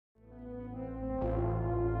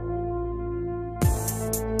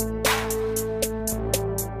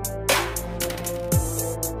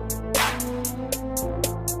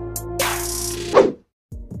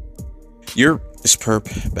It's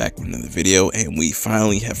Perp back with another video, and we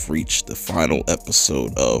finally have reached the final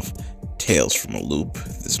episode of Tales from a Loop.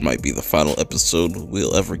 This might be the final episode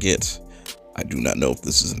we'll ever get. I do not know if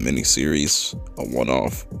this is a mini-series, a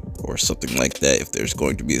one-off, or something like that. If there's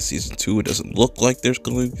going to be a season 2, it doesn't look like there's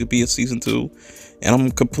going to be a season 2, and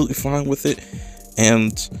I'm completely fine with it.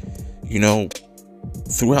 And, you know,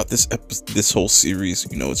 throughout this whole series,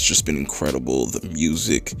 you know, it's just been incredible. The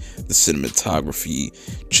music, the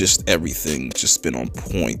cinematography, just everything just been on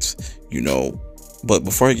point, you know. But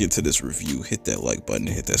before I get to this review, hit that like button,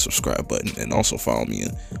 hit that subscribe button, and also follow me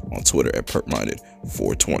on Twitter at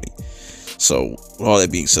perpminded420. So with all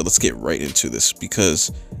that being said, let's get right into this,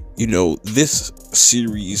 because, you know, this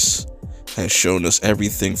series has shown us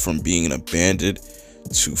everything from being abandoned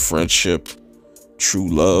to friendship, true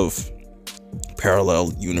love,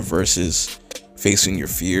 parallel universes, facing your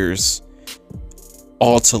fears,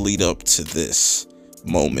 all to lead up to this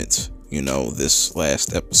moment, you know, this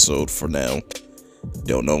last episode for now.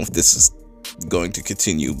 Don't know if this is going to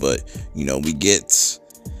continue, but, you know, we get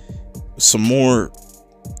some more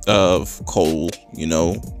of Cole. You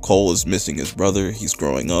know, Cole is missing his brother. He's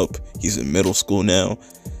growing up. He's in middle school now.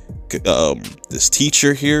 This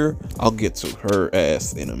teacher here, I'll get to her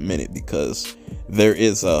ass in a minute, because there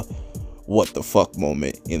is a what the fuck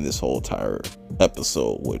moment in this whole entire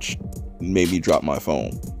episode, which made me drop my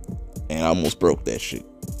phone, and I almost broke that shit.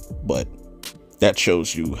 But that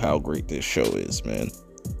shows you how great this show is, man.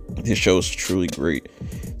 This show is truly great.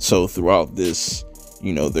 So throughout this,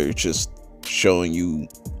 you know, they're just showing you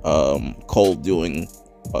Cole doing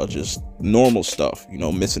just normal stuff, you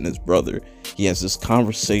know, missing his brother. He has this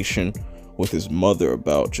conversation with his mother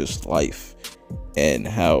about just life and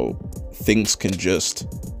how things can just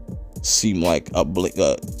seem like a blink,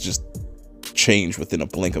 just change within a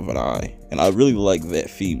blink of an eye. And I really like that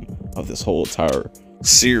theme of this whole entire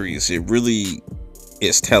series. It really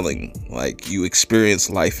is telling, like, you experience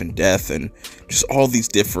life and death and just all these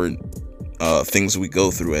different things we go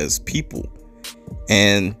through as people.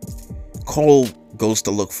 And Cole goes to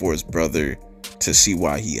look for his brother to see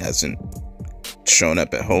why he hasn't shown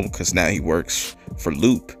up at home, because now he works for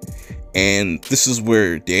Loop. And this is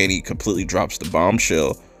where Danny completely drops the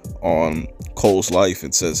bombshell on Cole's life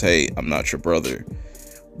and says, hey, I'm not your brother.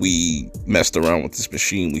 We messed around with this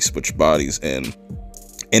machine, we switched bodies, and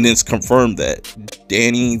it's confirmed that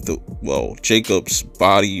Danny, Jacob's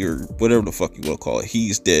body, or whatever the fuck you want to call it,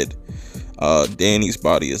 he's dead. Danny's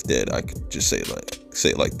body is dead. I could just say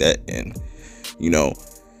it like that. And, you know,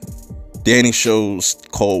 Danny shows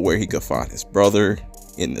Cole where he could find his brother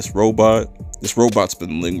in this robot. This robot's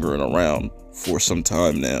been lingering around for some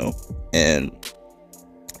time now, and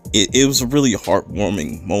it was a really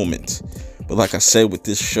heartwarming moment. But like I said, with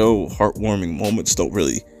this show, heartwarming moments don't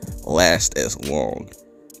really last as long.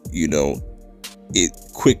 You know, it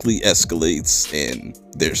quickly escalates, and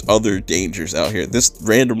there's other dangers out here. This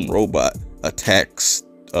random robot attacks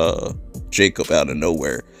Jacob out of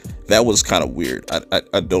nowhere. That was kind of weird.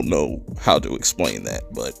 I don't know how to explain that,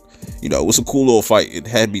 but, you know, it was a cool little fight. It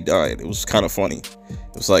had me dying. It was kind of funny.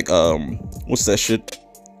 It was like, what's that shit?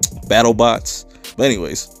 BattleBots. But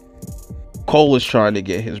anyways, Cole is trying to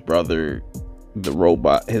get his brother,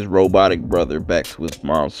 his robotic brother, back to his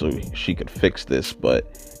mom so she could fix this, but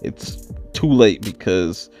it's too late,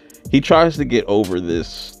 because he tries to get over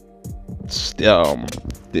this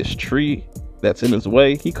tree that's in his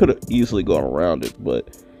way. He could have easily gone around it,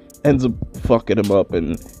 but ends up fucking him up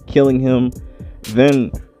and killing him.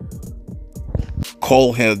 Then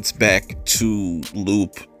Cole heads back to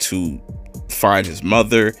Loop to find his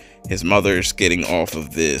mother. His mother's getting off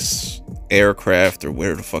of this aircraft, or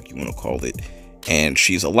whatever the fuck you want to call it, and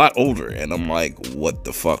she's a lot older, and I'm like, what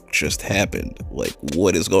the fuck just happened? Like,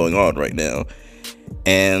 what is going on right now?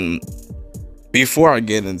 And before I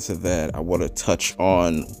get into that, I want to touch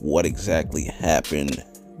on what exactly happened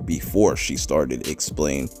before she started to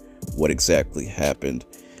explain what exactly happened.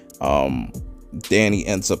 Danny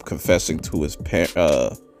ends up confessing to his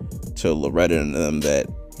to Loretta and them that,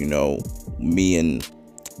 you know, me and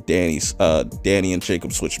Danny and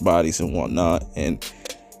Jacob switched bodies and whatnot. And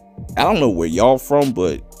I don't know where y'all from,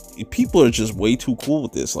 but people are just way too cool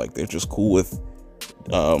with this. Like, they're just cool with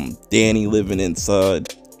Danny living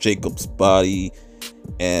inside Jacob's body,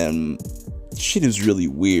 and shit is really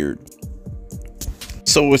weird.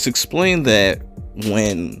 So it's explained that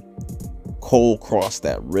when Cole crossed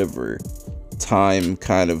that river, time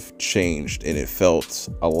kind of changed, and it felt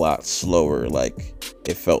a lot slower. Like,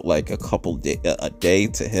 it felt like a day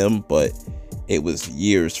to him, but it was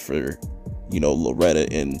years for, you know,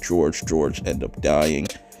 Loretta and George. George ended up dying.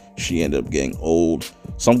 She ended up getting old.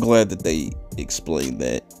 So I'm glad that they explained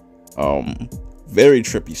that. Very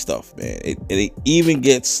trippy stuff, man. It even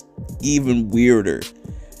gets even weirder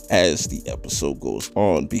as the episode goes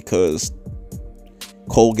on, because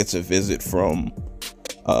Cole gets a visit from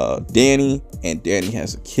Danny, and Danny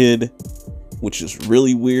has a kid, which is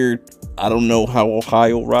really weird. I don't know how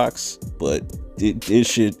Ohio rocks, but this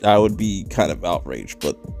shit, I would be kind of outraged,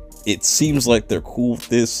 but it seems like they're cool with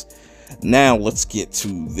this. Now let's get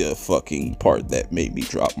to the fucking part that made me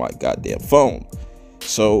drop my goddamn phone.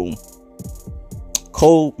 So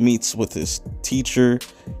Cole meets with his teacher,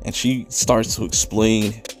 and she starts to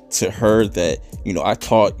explain to her that, you know, I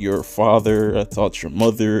taught your father, I taught your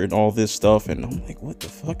mother, and all this stuff. And I'm like, what the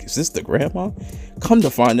fuck? Is this the grandma? Come to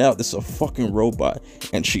find out, this is a fucking robot.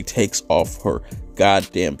 And she takes off her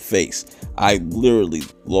goddamn face. I literally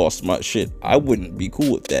lost my shit. I wouldn't be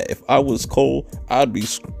cool with that. If I was Cole, I'd be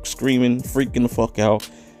screaming, freaking the fuck out.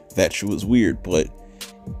 That shit was weird. But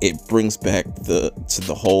it brings back to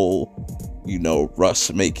the whole, you know,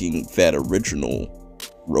 Russ making that original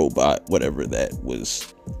robot, whatever that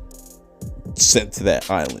was, sent to that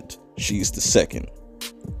island. She's the second.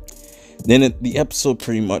 Then the episode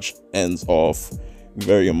pretty much ends off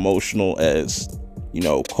very emotional, as, you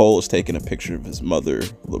know, Cole is taking a picture of his mother,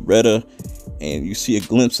 Loretta, and you see a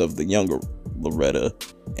glimpse of the younger Loretta,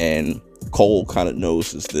 and Cole kind of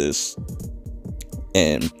notices this,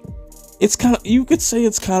 and it's kind of, you could say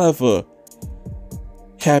it's kind of a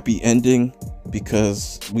happy ending,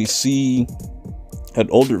 because we see an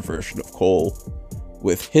older version of Cole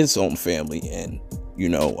with his own family, and, you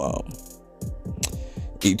know,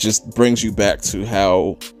 it just brings you back to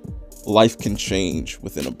how life can change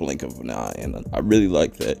within a blink of an eye. And I really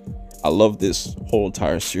like that. I love this whole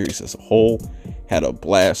entire series as a whole. Had a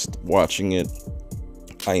blast watching it.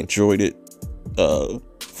 I enjoyed it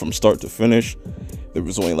from start to finish. There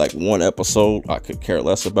was only like one episode I could care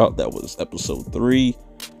less about. That was episode 3.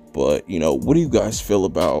 But, you know, what do you guys feel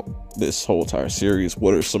about this whole entire series?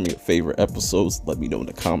 What are some of your favorite episodes? Let me know in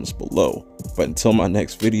the comments below. But until my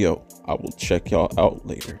next video, I will check y'all out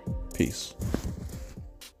later. Peace.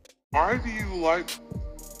 Why do you like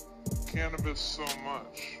cannabis so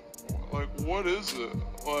much? Like, what is it?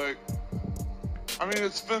 Like, I mean,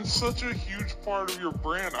 it's been such a huge part of your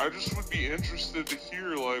brand. I just would be interested to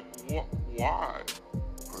hear, like, why?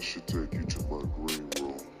 I should take you to my green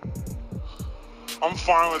room. I'm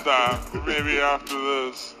fine with that. Maybe after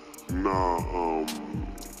this. Nah,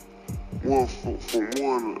 well, for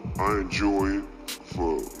one, I enjoy it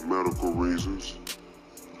for medical reasons.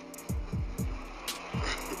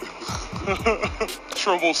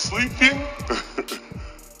 Trouble sleeping?